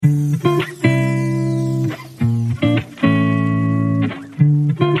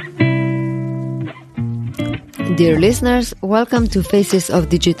Dear listeners, welcome to Faces of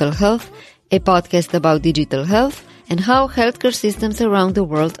Digital Health, a podcast about digital health and how healthcare systems around the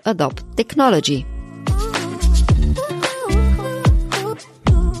world adopt technology.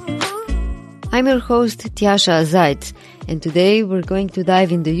 I'm your host, Tiasha Zaitz, and today we're going to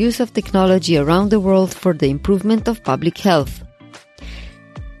dive in the use of technology around the world for the improvement of public health.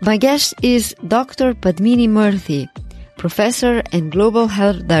 My guest is Dr. Padmini Murthy, Professor and Global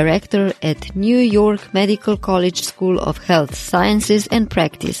Health Director at New York Medical College School of Health Sciences and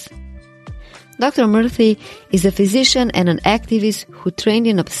Practice. Dr. Murthy is a physician and an activist who trained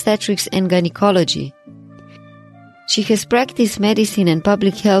in obstetrics and gynecology. She has practiced medicine and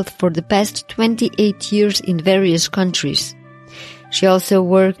public health for the past 28 years in various countries. She also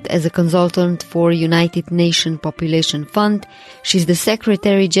worked as a consultant for United Nations Population Fund. She's the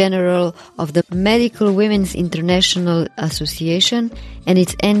Secretary General of the Medical Women's International Association and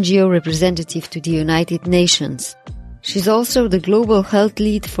its NGO representative to the United Nations. She's also the Global Health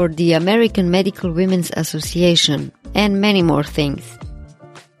Lead for the American Medical Women's Association, and many more things.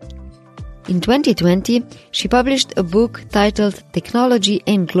 In 2020, she published a book titled Technology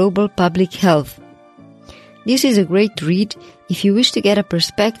and Global Public Health. This is a great read if you wish to get a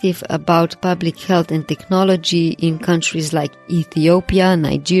perspective about public health and technology in countries like Ethiopia,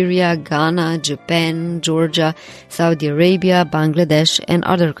 Nigeria, Ghana, Japan, Georgia, Saudi Arabia, Bangladesh, and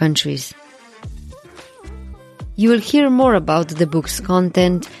other countries. You will hear more about the book's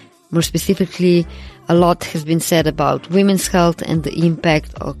content. More specifically, a lot has been said about women's health and the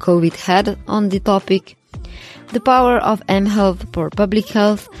impact COVID had on the topic, the power of mHealth for public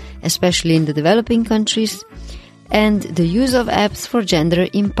health, especially in the developing countries, and the use of apps for gender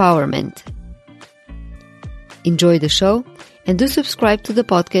empowerment. Enjoy the show and do subscribe to the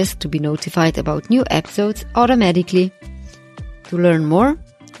podcast to be notified about new episodes automatically. To learn more,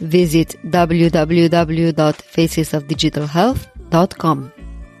 visit www.facesofdigitalhealth.com.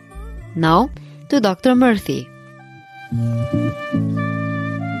 Now, to Dr. Murthy.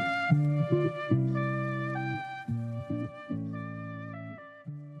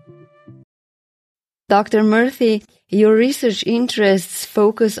 Dr. Murthy, your research interests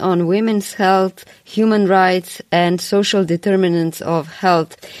focus on women's health, human rights, and social determinants of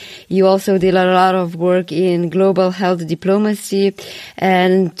health. You also did a lot of work in global health diplomacy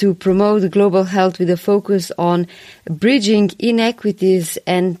and to promote global health with a focus on bridging inequities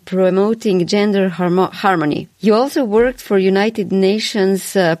and promoting gender harmony. You also worked for United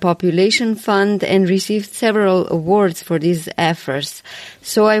Nations Population Fund and received several awards for these efforts.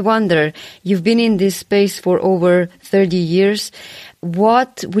 So I wonder, you've been in this space for over 30 years.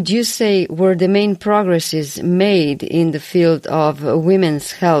 What would you say were the main progresses made in the field of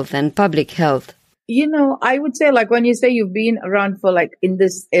women's health and public health? I would say when you say you've been around for in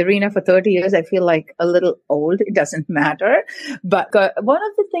this arena for 30 years, I feel like a little old. It doesn't matter. But one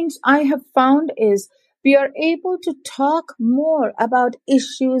of the things I have found is we are able to talk more about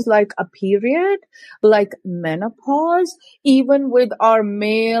issues like a period, like menopause, even with our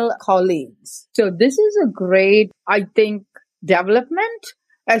male colleagues. So this is a great, I think, development,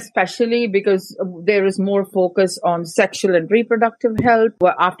 especially because there is more focus on sexual and reproductive health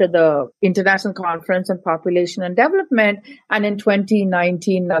after the International Conference on Population and Development. And in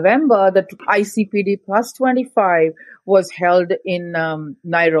 2019, November, the ICPD Plus 25 was held in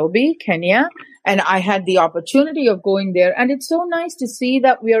Nairobi, Kenya. And I had the opportunity of going there. And it's so nice to see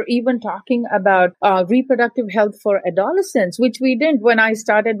that we are even talking about reproductive health for adolescents, which we didn't when I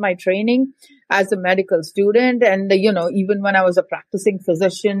started my training as a medical student. And, even when I was a practicing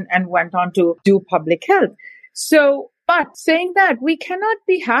physician and went on to do public health. So, but saying that, we cannot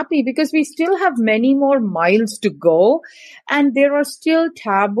be happy because we still have many more miles to go and there are still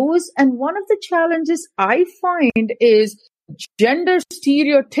taboos. And one of the challenges I find is gender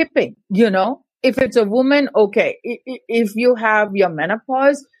stereotyping, If it's a woman, okay. If you have your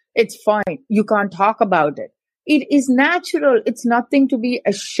menopause, it's fine. You can't talk about it. It is natural. It's nothing to be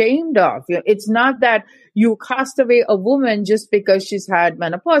ashamed of. It's not that you cast away a woman just because she's had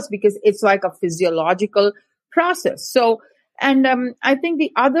menopause, because it's like a physiological process. So, and I think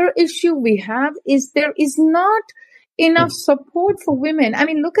the other issue we have is there is not enough support for women. I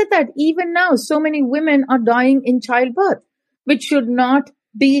mean, look at that. Even now, so many women are dying in childbirth, which should not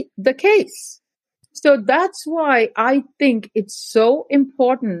be the case. So that's why I think it's so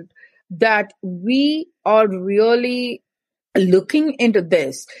important that we are really looking into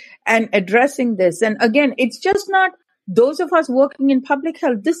this and addressing this. And again, it's just not those of us working in public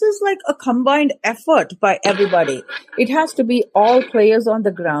health, this is like a combined effort by everybody. It has to be all players on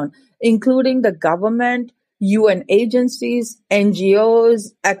the ground, including the government, UN agencies,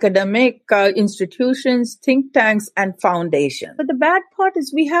 NGOs, academic institutions, think tanks, and foundations. But the bad part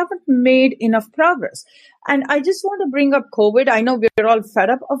is we haven't made enough progress. And I just want to bring up COVID. I know we're all fed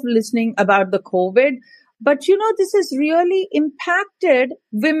up of listening about the COVID, but this has really impacted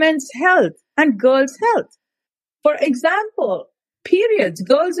women's health and girls' health. For example, periods.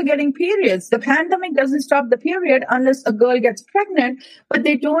 Girls are getting periods. The pandemic doesn't stop the period unless a girl gets pregnant, but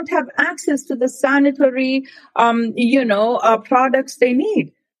they don't have access to the sanitary, products they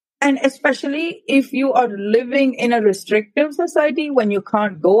need. And especially if you are living in a restrictive society, when you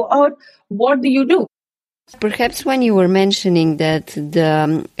can't go out, what do? Perhaps when you were mentioning that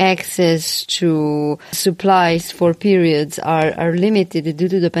the access to supplies for periods are limited due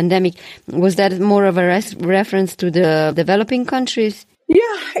to the pandemic, was that more of a reference to the developing countries?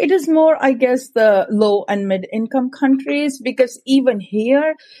 Yeah, it is more, I guess, the low and mid-income countries, because even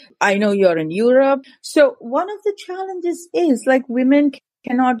here, I know you're in Europe. So one of the challenges is like women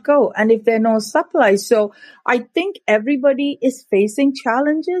cannot go, and if there are no supplies. So I think everybody is facing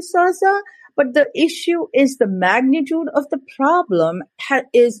challenges, Saza. But the issue is the magnitude of the problem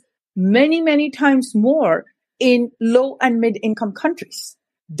is many, many times more in low and mid-income countries.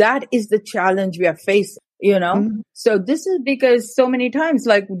 That is the challenge we are facing, Mm-hmm. So this is because so many times,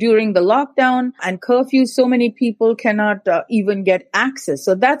 like during the lockdown and curfew, so many people cannot even get access.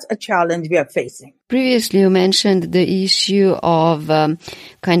 So that's a challenge we are facing. Previously, you mentioned the issue of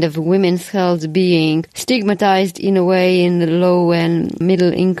kind of women's health being stigmatized in a way in the low and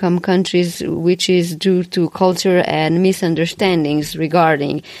middle income countries, which is due to culture and misunderstandings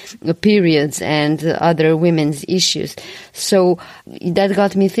regarding periods and other women's issues. So that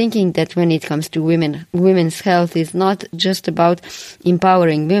got me thinking that when it comes to women's health, it's not just about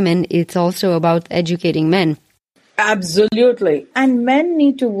empowering women, it's also about educating men. Absolutely. And men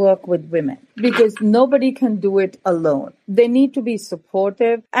need to work with women because nobody can do it alone. They need to be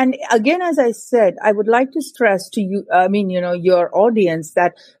supportive. And again, as I said, I would like to stress to you, your audience,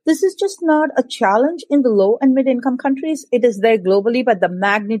 that this is just not a challenge in the low and mid-income countries. It is there globally, but the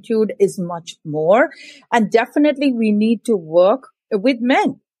magnitude is much more. And definitely we need to work with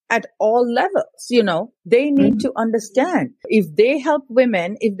men at all levels. They need to understand if they help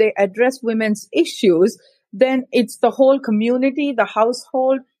women, if they address women's issues, then it's the whole community, the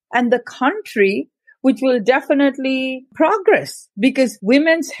household, and the country which will definitely progress, because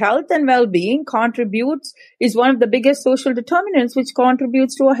women's health and well-being is one of the biggest social determinants which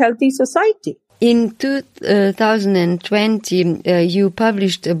contributes to a healthy society. In 2020, you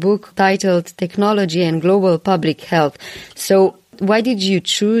published a book titled Technology and Global Public Health. So why did you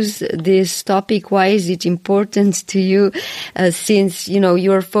choose this topic? Why is it important to you? Since,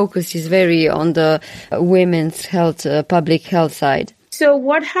 your focus is very on the women's health, public health side. So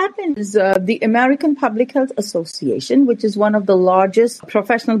what happened is the American Public Health Association, which is one of the largest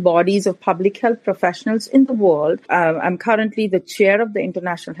professional bodies of public health professionals in the world. I'm currently the chair of the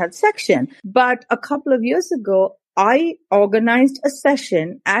International Health Section. But a couple of years ago, I organized a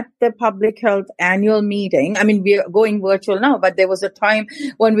session at the public health annual meeting. I mean, we are going virtual now, but there was a time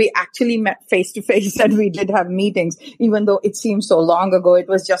when we actually met face to face and we did have meetings, even though it seems so long ago. It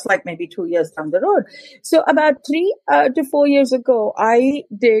was just like maybe 2 years down the road. So about 3 to 4 years ago, I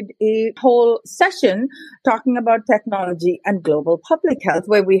did a whole session talking about technology and global public health,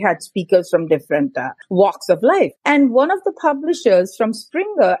 where we had speakers from different walks of life. And one of the publishers from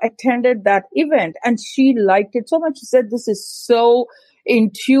Springer attended that event, and she liked it so much. She said, this is so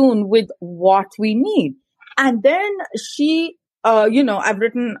in tune with what we need. And then she, I've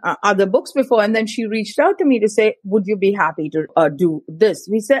written other books before, and then she reached out to me to say, would you be happy to do this?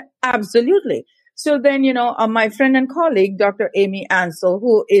 We said, absolutely. So then, my friend and colleague, Dr. Amy Ansell,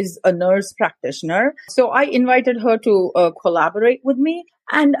 who is a nurse practitioner. So I invited her to collaborate with me.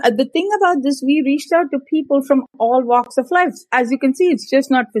 And the thing about this, we reached out to people from all walks of life. As you can see, it's just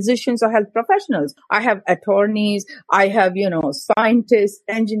not physicians or health professionals. I have attorneys, I have, scientists,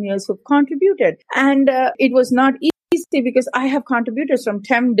 engineers who've contributed. And it was not easy because I have contributors from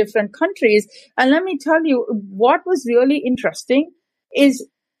 10 different countries. And let me tell you, what was really interesting is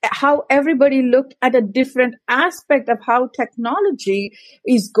how everybody looked at a different aspect of how technology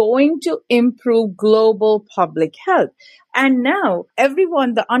is going to improve global public health. And now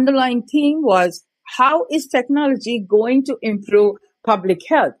everyone, the underlying theme was, how is technology going to improve public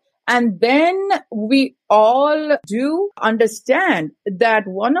health? And then we all do understand that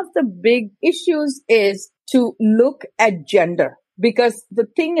one of the big issues is to look at gender. Because the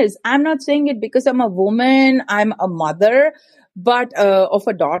thing is, I'm not saying it because I'm a woman, I'm a mother, but of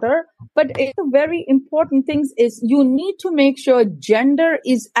a daughter. But it's a very important thing is you need to make sure gender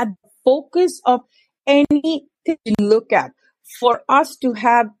is at the focus of anything you look at for us to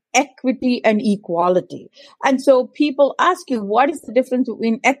have equity and equality. And so people ask you, what is the difference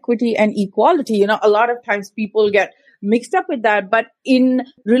between equity and equality? You know, a lot of times people get mixed up with that. But in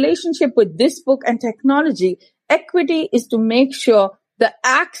relationship with this book and technology, equity is to make sure the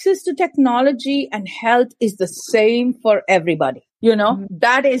access to technology and health is the same for everybody. You know,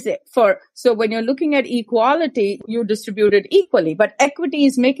 that is it. So when you're looking at equality, you distribute it equally. But equity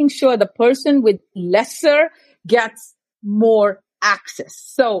is making sure the person with lesser gets more access.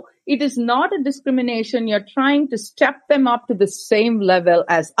 So it is not a discrimination. You're trying to step them up to the same level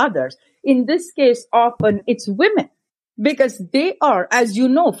as others. In this case, often it's women, because they are, as you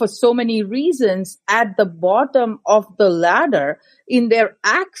know, for so many reasons, at the bottom of the ladder in their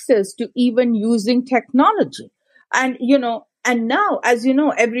access to even using technology. And, you know, and now, as you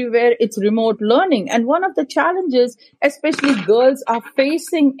know, everywhere it's remote learning. And one of the challenges, especially girls are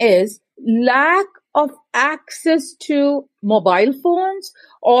facing, is lack of access to mobile phones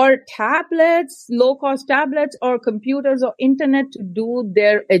or tablets, low-cost tablets or computers or internet to do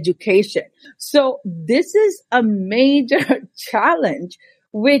their education. So this is a major challenge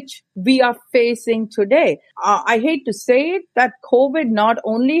which we are facing today. I hate to say it, that COVID not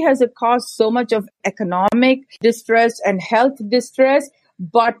only has it caused so much of economic distress and health distress,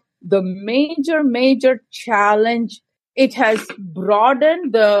 but the major challenge, it has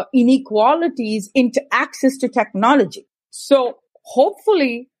broadened the inequalities into access to technology. So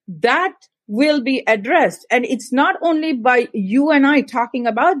hopefully that will be addressed. And it's not only by you and I talking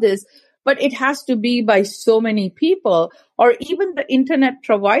about this, but it has to be by so many people, or even the internet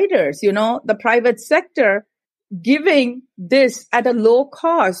providers, you know, the private sector giving this at a low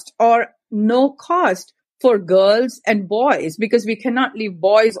cost or no cost for girls and boys, because we cannot leave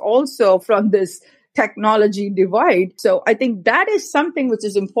boys also from this technology divide. So I think that is something which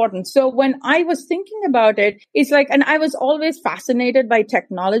is important. So when I was thinking about it, it's like, and I was always fascinated by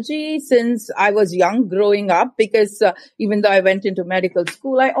technology since I was young growing up, because even though I went into medical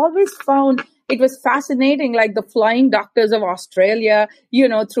school, I always found it was fascinating, like the flying doctors of Australia, you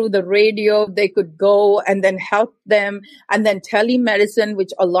know, through the radio, they could go and then help them. And then telemedicine,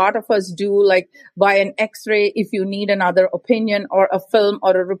 which a lot of us do, like by an X-ray, if you need another opinion or a film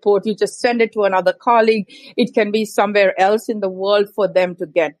or a report, you just send it to another colleague. It can be somewhere else in the world for them to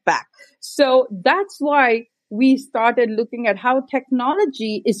get back. So that's why we started looking at how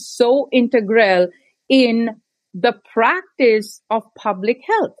technology is so integral in the practice of public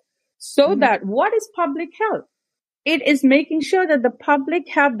health. So that what is public health? It is making sure that the public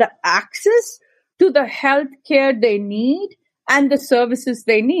have the access to the health care they need and the services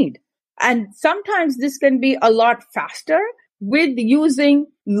they need. And sometimes this can be a lot faster with using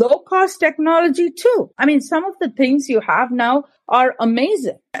low-cost technology too. I mean, some of the things you have now are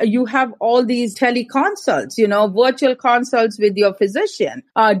amazing. You have all these teleconsults, you know, virtual consults with your physician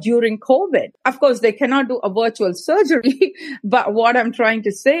during COVID. Of course, they cannot do a virtual surgery, but what I'm trying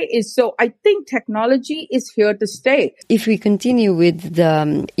to say is, so I think technology is here to stay. If we continue with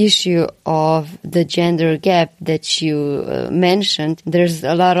the issue of the gender gap that you mentioned, there's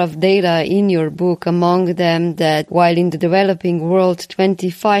a lot of data in your book, among them that while in the developing world,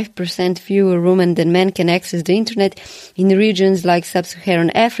 25% fewer women than men can access the internet, in regions like sub-Saharan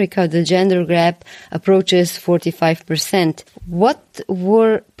Africa, the gender gap approaches 45%. What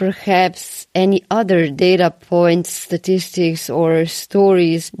were perhaps any other data points, statistics, or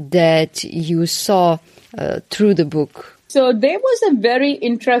stories that you saw through the book? So there was a very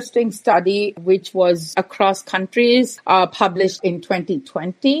interesting study which was across countries published in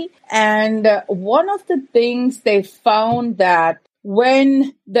 2020. And one of the things they found that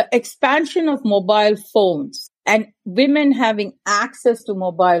when the expansion of mobile phones and women having access to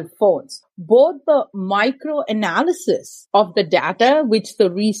mobile phones, both the micro-analysis of the data, which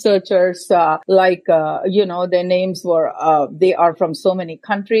the researchers, their names were, they are from so many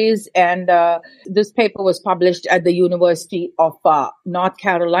countries. And this paper was published at the University of North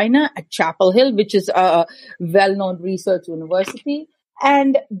Carolina at Chapel Hill, which is a well-known research university.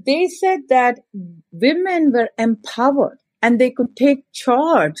 And they said that women were empowered and they could take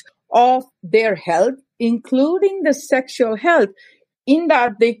charge of their health, including the sexual health, in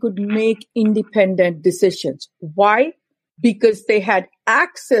that they could make independent decisions. Why? Because they had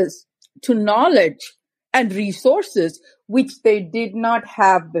access to knowledge and resources which they did not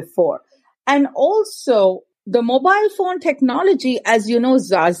have before. And also, the mobile phone technology, as you know,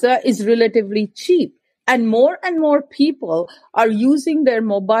 Zaza, is relatively cheap. and more people are using their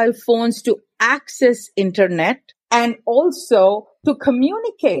mobile phones to access internet and also to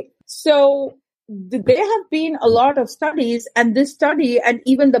communicate. So there have been a lot of studies, and this study and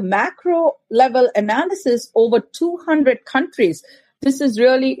even the macro level analysis over 200 countries, this is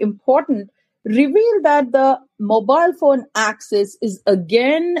really important, reveal that the mobile phone access is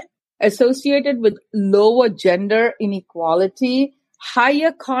again associated with lower gender inequality,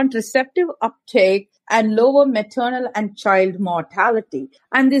 higher contraceptive uptake, and lower maternal and child mortality.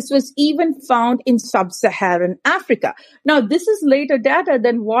 And this was even found in sub-Saharan Africa. Now, this is later data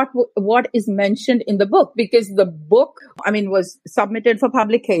than what is mentioned in the book, because the book, was submitted for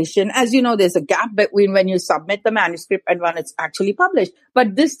publication. As you know, there's a gap between when you submit the manuscript and when it's actually published.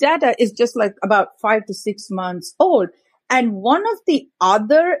 But this data is just like about 5 to 6 months old. And one of the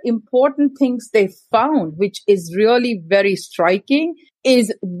other important things they found, which is really very striking,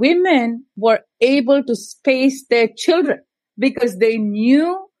 is women were able to space their children because they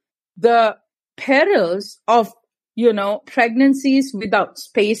knew the perils of, pregnancies without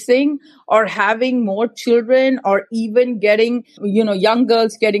spacing, or having more children, or even getting, young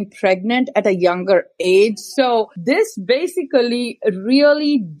girls getting pregnant at a younger age. So this basically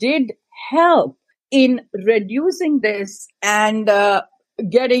really did help in reducing this and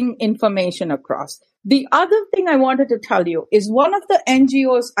getting information across. The other thing I wanted to tell you is one of the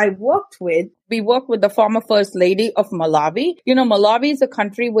NGOs I worked with, we worked with the former First Lady of Malawi. Malawi is a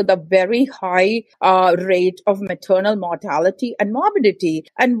country with a very high rate of maternal mortality and morbidity.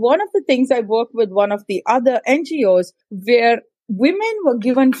 And one of the things I worked with one of the other NGOs where women were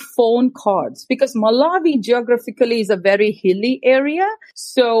given phone cards, because Malawi geographically is a very hilly area.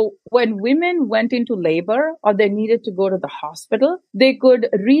 So when women went into labor or they needed to go to the hospital, they could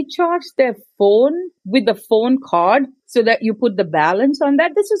recharge their phone with the phone card so that you put the balance on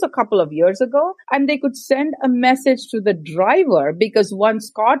that. This was a couple of years ago. And they could send a message to the driver, because one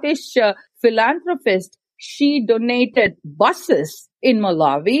Scottish philanthropist, she donated buses in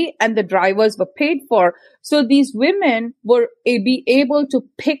Malawi and the drivers were paid for. So these women were be able to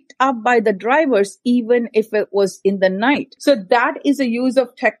picked up by the drivers even if it was in the night. So that is a use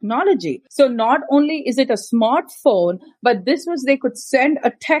of technology. So not only is it a smartphone, but they could send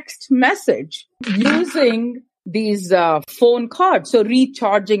a text message using these phone cards. So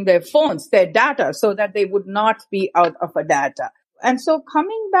recharging their phones, their data, so that they would not be out of a data. And so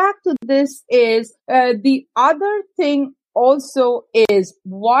coming back to this is the other thing also is,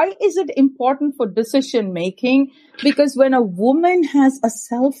 why is it important for decision making? Because when a woman has a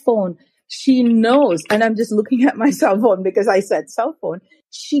cell phone, she knows, and I'm just looking at my cell phone because I said cell phone,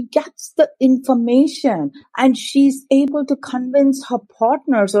 she gets the information and she's able to convince her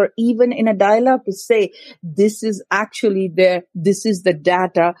partners, or even in a dialogue, to say, this is actually there. This is the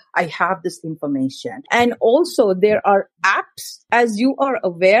data. I have this information. And also there are apps, as you are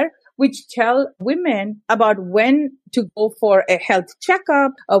aware, which tell women about when to go for a health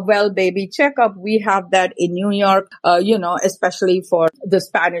checkup, a well baby checkup. We have that in New York, especially for the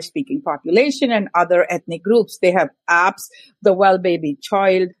Spanish speaking population and other ethnic groups. They have apps, the well baby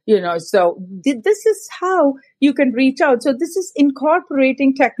child, so this is how you can reach out. So this is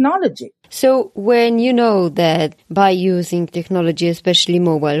incorporating technology. So when you know that by using technology, especially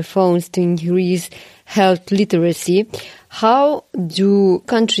mobile phones, to increase health literacy, how do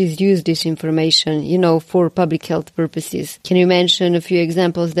countries use this information, for public health purposes? Can you mention a few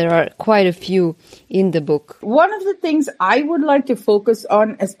examples? There are quite a few in the book. One of the things I would like to focus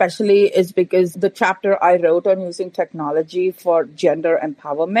on especially is because the chapter I wrote on using technology for gender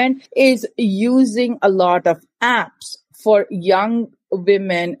empowerment is using a lot of apps for young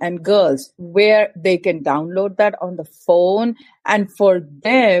women and girls, where they can download that on the phone, and for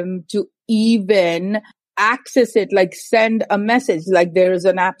them to even access it, like send a message, like there is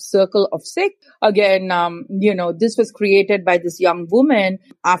an app, Circle of Six. Again, this was created by this young woman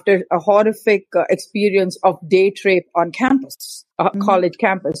after a horrific experience of date rape on campus, college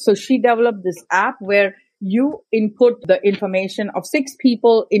campus. So she developed this app where you input the information of 6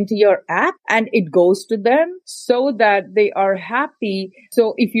 people into your app and it goes to them so that they are happy.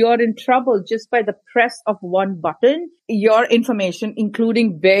 So if you are in trouble, just by the press of one button, your information,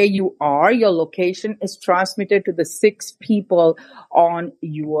 including where you are, your location, is transmitted to the 6 people on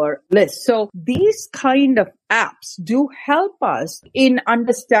your list. So these kind of apps do help us in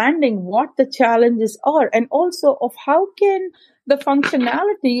understanding what the challenges are, and also of how can the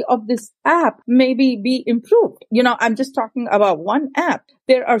functionality of this app maybe be improved. I'm just talking about one app.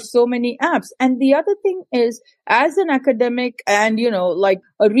 there are so many apps. And the other thing is, as an academic and, like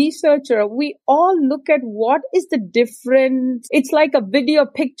a researcher, we all look at what is the difference. It's like a video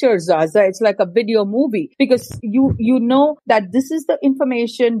picture, Zaza. It's like a video movie, because you know that this is the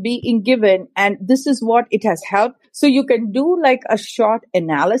information being given and this is what it has helped. So you can do like a short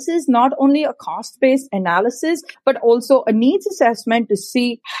analysis, not only a cost-based analysis, but also a needs assessment to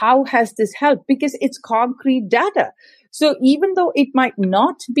see how has this helped, because it's concrete data. So even though it might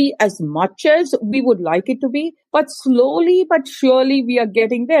not be as much as we would like it to be, but slowly but surely we are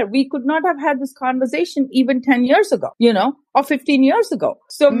getting there. We could not have had this conversation even 10 years ago, or 15 years ago.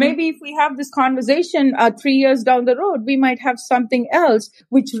 So maybe if we have this conversation 3 years down the road, we might have something else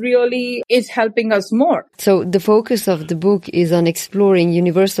which really is helping us more. So the focus of the book is on exploring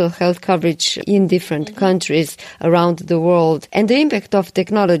universal health coverage in different countries around the world and the impact of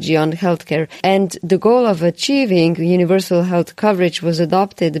technology on healthcare. And the goal of achieving universal health coverage was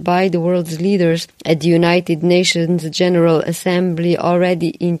adopted by the world's leaders at the United Nations General Assembly already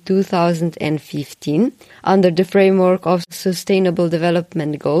in 2015 under the framework of Sustainable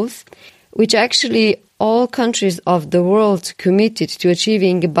Development Goals, which actually all countries of the world committed to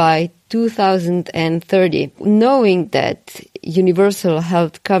achieving by 2030. Knowing that universal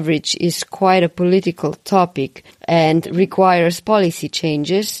health coverage is quite a political topic and requires policy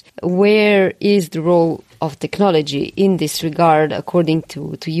changes, where is the role of technology in this regard, according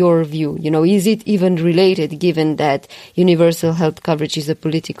to your view? Is it even related, given that universal health coverage is a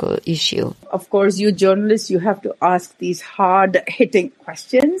political issue? Of course, you journalists, you have to ask these hard-hitting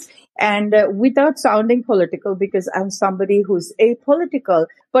questions. And without sounding political, because I'm somebody who's apolitical.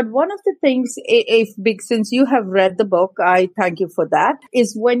 But one of the things, since you have read the book, I thank you for that,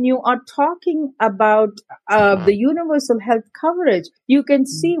 is when you are talking about the universal health coverage, you can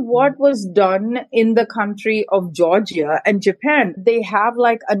see what was done in the country of Georgia and Japan. They have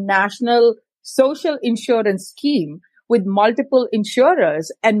like a national social insurance scheme with multiple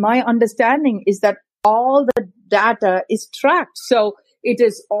insurers. And my understanding is that all the data is tracked. So it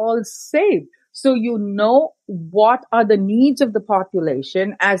is all saved. So you know what are the needs of the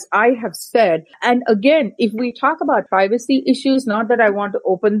population, as I have said. And again, if we talk about privacy issues, not that I want to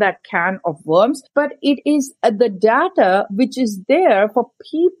open that can of worms, but it is the data which is there for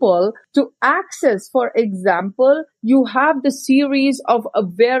people to access. For example, you have the series of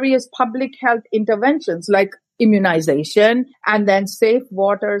various public health interventions like immunization, and then safe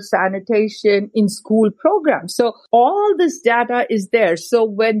water, sanitation in school programs. So all this data is there. So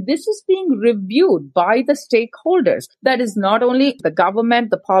when this is being reviewed by the stakeholders, that is not only the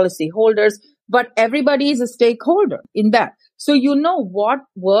government, the policy holders, but everybody is a stakeholder in that. So you know what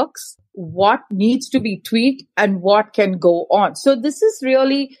works, what needs to be tweaked, and what can go on. So this is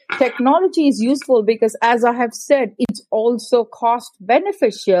really, technology is useful because, as I have said, it's also cost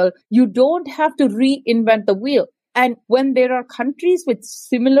beneficial. You don't have to reinvent the wheel. And when there are countries with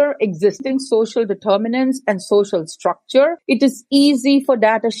similar existing social determinants and social structure, it is easy for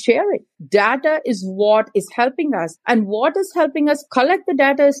data sharing. Data is what is helping us. And what is helping us collect the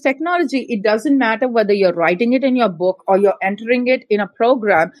data is technology. It doesn't matter whether you're writing it in your book or you're entering it in a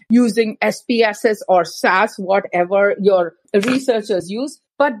program using SPSS or SAS, whatever your researchers use.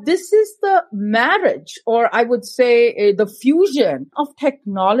 But this is the marriage, or I would say the fusion of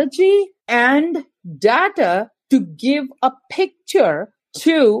technology and data to give a picture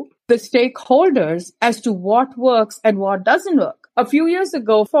to the stakeholders as to what works and what doesn't work. A few years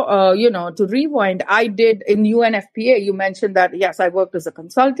ago, to rewind, I did in UNFPA, you mentioned that, yes, I worked as a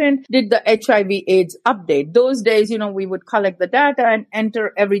consultant, did the HIV/AIDS update. Those days, we would collect the data and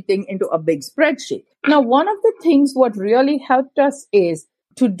enter everything into a big spreadsheet. Now, one of the things what really helped us is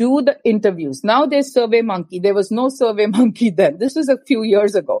to do the interviews. Now there's SurveyMonkey. There was no SurveyMonkey then. This was a few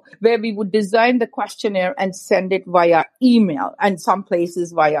years ago, where we would design the questionnaire and send it via email, and some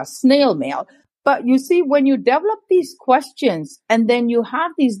places via snail mail. But you see, when you develop these questions and then you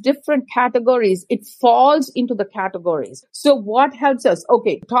have these different categories, it falls into the categories. So what helps us?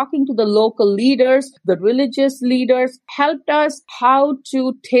 Okay, talking to the local leaders, the religious leaders helped us how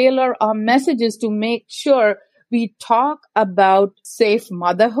to tailor our messages to make sure we talk about safe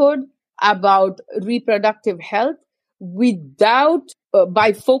motherhood, about reproductive health,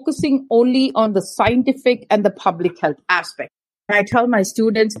 by focusing only on the scientific and the public health aspect. I tell my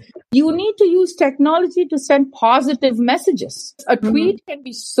students, you need to use technology to send positive messages. A tweet can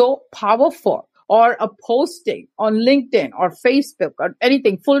be so powerful, or a posting on LinkedIn or Facebook or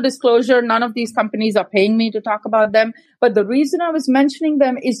anything. Full disclosure, none of these companies are paying me to talk about them. But the reason I was mentioning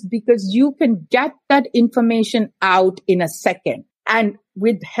them is because you can get that information out in a second. And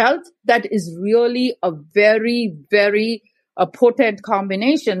with health, that is really a very, very a potent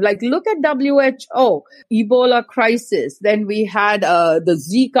combination. Like look at WHO, Ebola crisis. Then we had the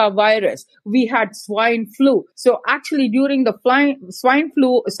Zika virus. We had swine flu. So actually during the swine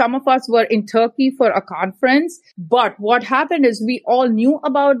flu, some of us were in Turkey for a conference. But what happened is we all knew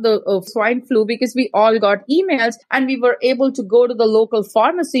about the swine flu because we all got emails and we were able to go to the local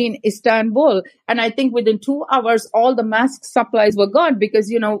pharmacy in Istanbul. And I think within 2 hours, all the mask supplies were gone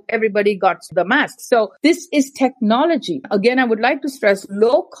because, everybody got the masks. So this is technology. Again, I would like to stress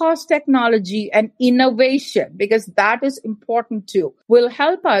low cost technology and innovation because that is important too. Will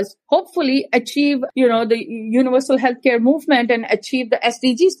help us hopefully achieve, the universal healthcare movement and achieve the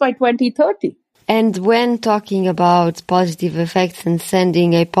SDGs by 2030. And when talking about positive effects and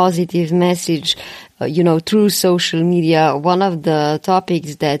sending a positive message, through social media, one of the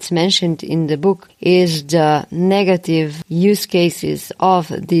topics that's mentioned in the book is the negative use cases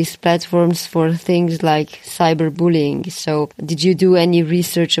of these platforms for things like cyberbullying. So did you do any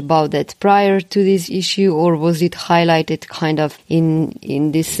research about that prior to this issue, or was it highlighted kind of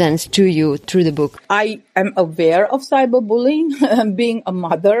in this sense to you through the book? I am aware of cyberbullying. Being a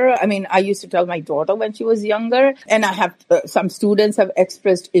mother, I used to tell my daughter when she was younger, and I have some students have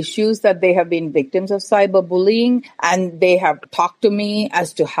expressed issues that they have been victims of cyberbullying, and they have talked to me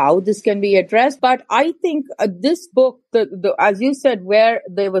as to how this can be addressed. But I think this book, as you said, where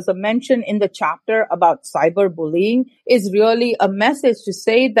there was a mention in the chapter about cyberbullying, is really a message to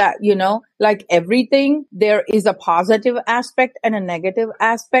say that, like everything, there is a positive aspect and a negative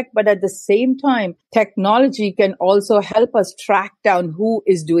aspect. But at the same time, technology can also help us track down who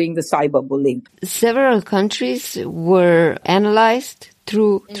is doing the cyberbullying. Several countries were analyzed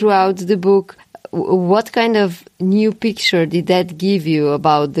throughout the book. What kind of new picture did that give you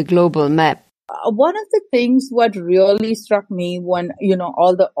about the global map? One of the things what really struck me when,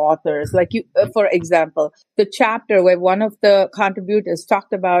 all the authors, like for example, the chapter where one of the contributors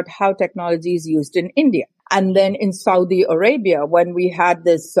talked about how technology is used in India. And then in Saudi Arabia, when we had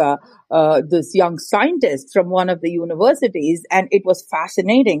this young scientist from one of the universities, and it was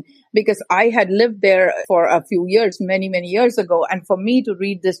fascinating because I had lived there for a few years, many, many years ago. And for me to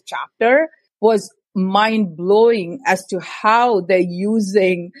read this chapter was mind-blowing as to how they're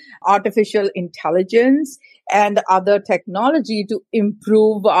using artificial intelligence and other technology to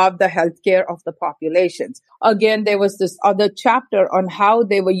improve the healthcare of the populations. Again, there was this other chapter on how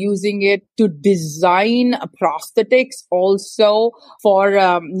they were using it to design prosthetics also for,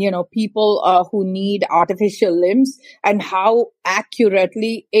 people who need artificial limbs, and how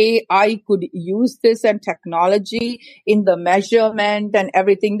accurately AI could use this and technology in the measurement and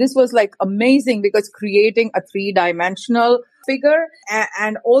everything. This was like amazing because creating a 3-dimensional figure.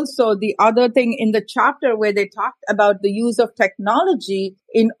 And also the other thing in the chapter where they talked about the use of technology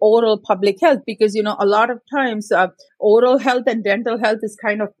in oral public health, because, a lot of times oral health and dental health is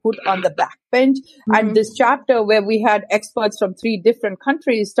kind of put on the backbench. Mm-hmm. And this chapter where we had experts from 3 different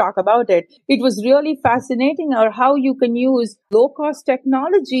countries talk about it, it was really fascinating or how you can use low cost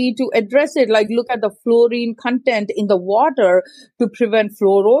technology to address it. Like look at the fluorine content in the water to prevent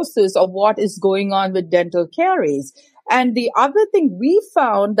fluorosis of what is going on with dental caries. And the other thing we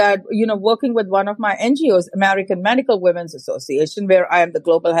found that, working with one of my NGOs, American Medical Women's Association, where I am the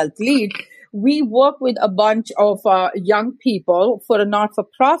global health lead, we work with a bunch of young people for a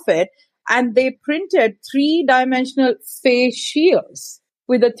not-for-profit, and they printed 3-dimensional face shields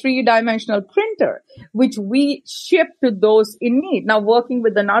with a 3-dimensional printer, which we ship to those in need. Now, working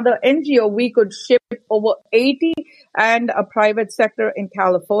with another NGO, we could ship over 80, and a private sector in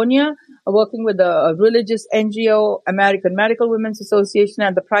California, working with a religious NGO, American Medical Women's Association,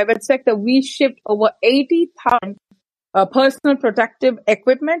 and the private sector, we shipped over 80,000 personal protective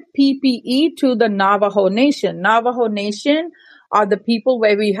equipment, PPE, to the Navajo Nation. Navajo Nation are the people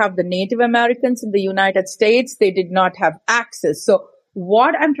where we have the Native Americans in the United States. They did not have access. So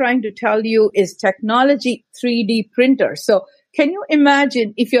what I'm trying to tell you is technology 3D printer. So can you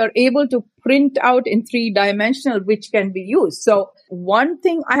imagine if you're able to print out in 3-dimensional, which can be used? So one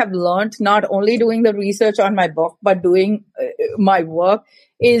thing I have learned, not only doing the research on my book, but doing my work,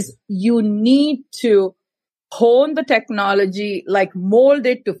 is you need to hone the technology, like mold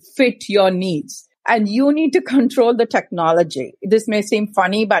it to fit your needs. And you need to control the technology. This may seem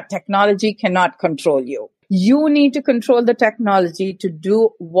funny, but technology cannot control you. You need to control the technology to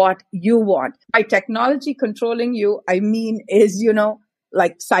do what you want. By technology controlling you, I mean is,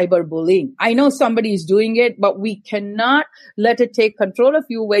 like cyberbullying. I know somebody is doing it, but we cannot let it take control of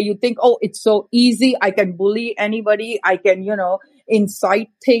you where you think, oh, it's so easy. I can bully anybody. I can, incite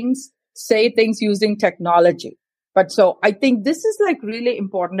things, say things using technology. But so I think this is like really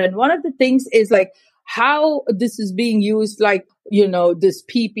important. And one of the things is like, how this is being used, like, this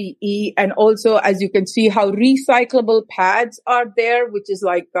PPE, and also, as you can see, how recyclable pads are there, which is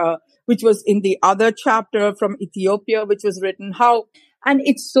like, which was in the other chapter from Ethiopia, which was written and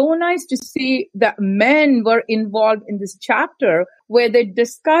it's so nice to see that men were involved in this chapter where they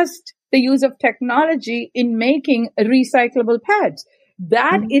discussed the use of technology in making recyclable pads.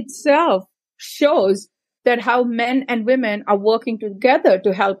 That itself shows that how men and women are working together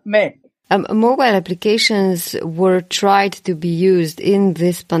to help men. Mobile applications were tried to be used in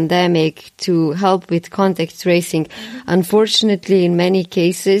this pandemic to help with contact tracing. Unfortunately, in many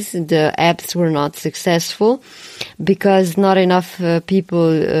cases, the apps were not successful because not enough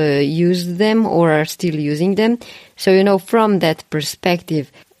people used them or are still using them. So, from that perspective,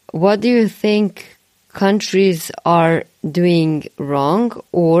 what do you think countries are doing wrong?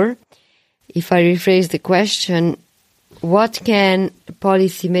 Or, if I rephrase the question, what can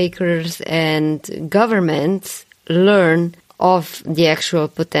policymakers and governments learn of the actual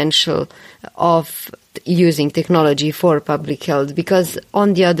potential of using technology for public health? Because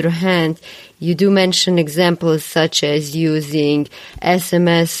on the other hand, you do mention examples such as using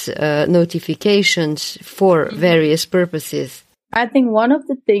SMS notifications for various purposes. I think one of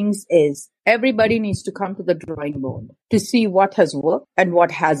the things is everybody needs to come to the drawing board to see what has worked and what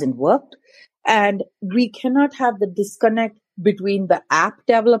hasn't worked. And we cannot have the disconnect between the app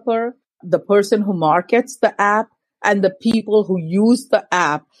developer, the person who markets the app, and the people who use the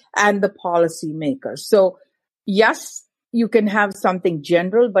app and the policymakers. So yes, you can have something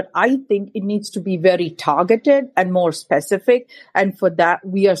general, but I think it needs to be very targeted and more specific. And for that,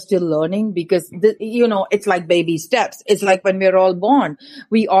 we are still learning because, it's like baby steps. It's like when we're all born,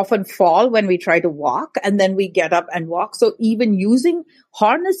 we often fall when we try to walk and then we get up and walk. So even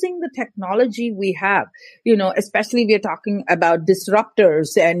harnessing the technology we have, especially we are talking about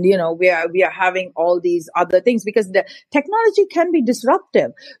disruptors and, we are having all these other things because the technology can be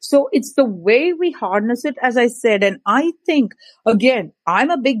disruptive. So it's the way we harness it, as I said. And I think, again,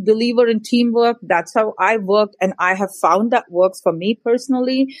 I'm a big believer in teamwork. That's how I worked. And I have found that works for me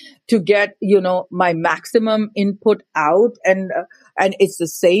personally to get, my maximum input out. And it's the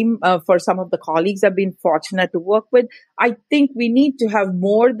same for some of the colleagues I've been fortunate to work with. I think we need to have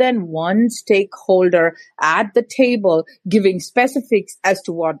more than one stakeholder at the table giving specifics as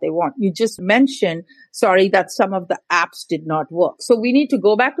to what they want. You just mentioned, that some of the apps did not work. So we need to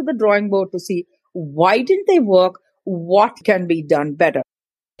go back to the drawing board to see why didn't they work? What can be done better?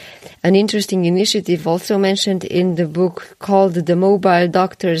 An interesting initiative also mentioned in the book called the Mobile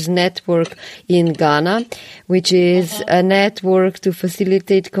Doctors Network in Ghana, which is a network to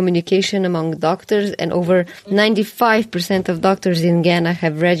facilitate communication among doctors, and over 95% of doctors in Ghana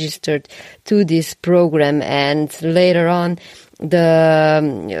have registered to this program, and later on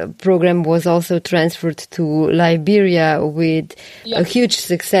the program was also transferred to Liberia with huge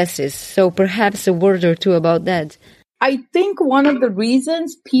successes. So perhaps a word or two about that. I think one of the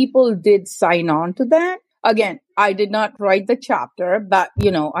reasons people did sign on to that, again, I did not write the chapter, but,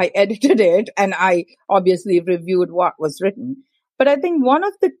 I edited it and I obviously reviewed what was written. But I think one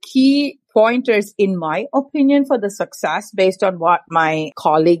of the key pointers, in my opinion, for the success based on what my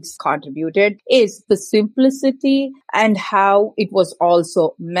colleagues contributed is the simplicity and how it was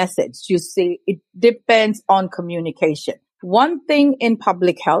also messaged. You see, it depends on communication. One thing in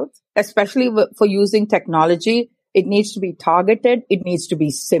public health, especially for using technology, it needs to be targeted. It needs to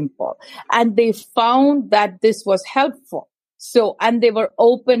be simple. And they found that this was helpful. So, and they were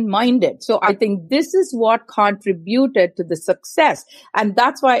open-minded. So I think this is what contributed to the success. And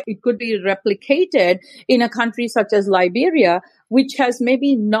that's why it could be replicated in a country such as Liberia, which has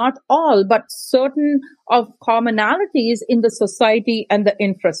maybe not all, but certain of commonalities in the society and the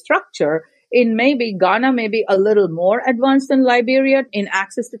infrastructure. In maybe Ghana, maybe a little more advanced than Liberia in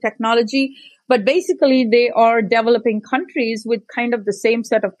access to technology. But basically, they are developing countries with kind of the same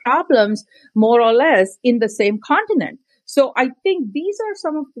set of problems, more or less, in the same continent. So I think these are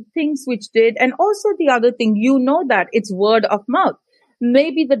some of the things which did. And also the other thing, that it's word of mouth.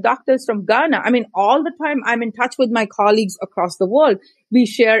 Maybe the doctors from Ghana, all the time I'm in touch with my colleagues across the world. We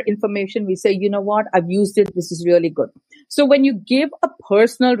share information. We say, you know what? I've used it. This is really good. So when you give a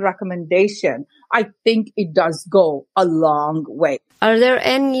personal recommendation, I think it does go a long way. Are there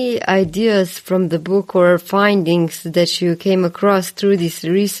any ideas from the book or findings that you came across through this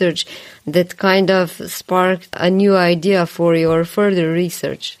research that kind of sparked a new idea for your further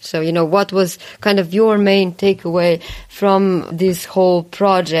research? So, what was kind of your main takeaway from this whole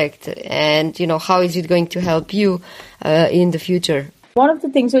project, and, how is it going to help you in the future? One of the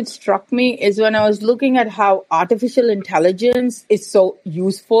things which struck me is when I was looking at how artificial intelligence is so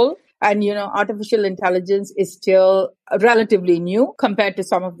useful And, artificial intelligence is still relatively new compared to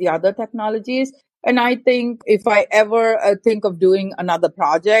some of the other technologies. And I think if I ever think of doing another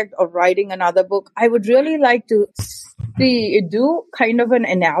project or writing another book, I would really like to do kind of an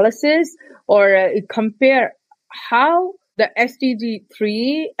analysis or compare how the SDG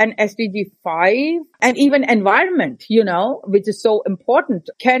 3 and SDG 5 and even environment, which is so important,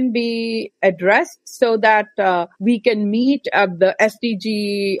 can be addressed so that we can meet the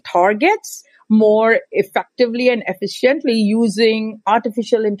SDG targets more effectively and efficiently using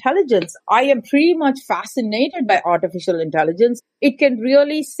artificial intelligence. I am pretty much fascinated by artificial intelligence. It can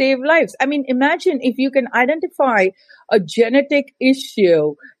really save lives. I mean, imagine if you can identify a genetic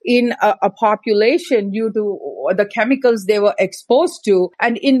issue in a population due to the chemicals they were exposed to,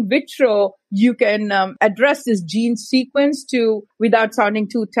 and in vitro, you can address this gene sequence without sounding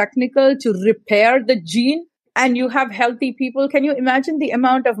too technical, to repair the gene. And you have healthy people. Can you imagine the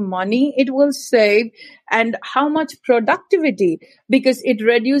amount of money it will save and how much productivity? Because it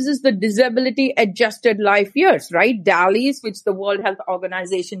reduces the disability adjusted life years, right? DALYs, which the World Health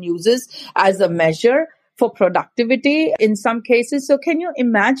Organization uses as a measure for productivity in some cases. So can you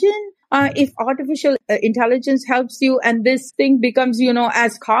imagine if artificial intelligence helps you and this thing becomes,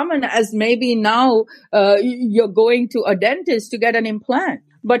 as common as maybe now you're going to a dentist to get an implant?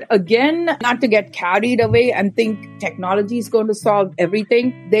 But again, not to get carried away and think technology is going to solve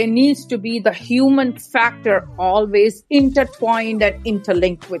everything. There needs to be the human factor always intertwined and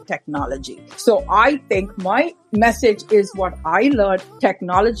interlinked with technology. So I think my message is what I learned.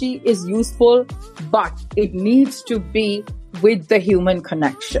 Technology is useful, but it needs to be with the human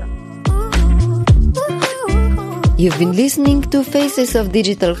connection. You've been listening to Faces of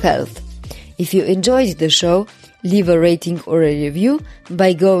Digital Health. If you enjoyed the show, leave a rating or a review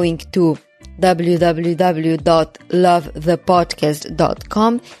by going to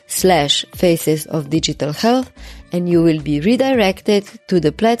www.lovethepodcast.com/Faces of Digital Health, and you will be redirected to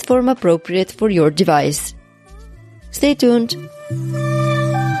the platform appropriate for your device. Stay tuned.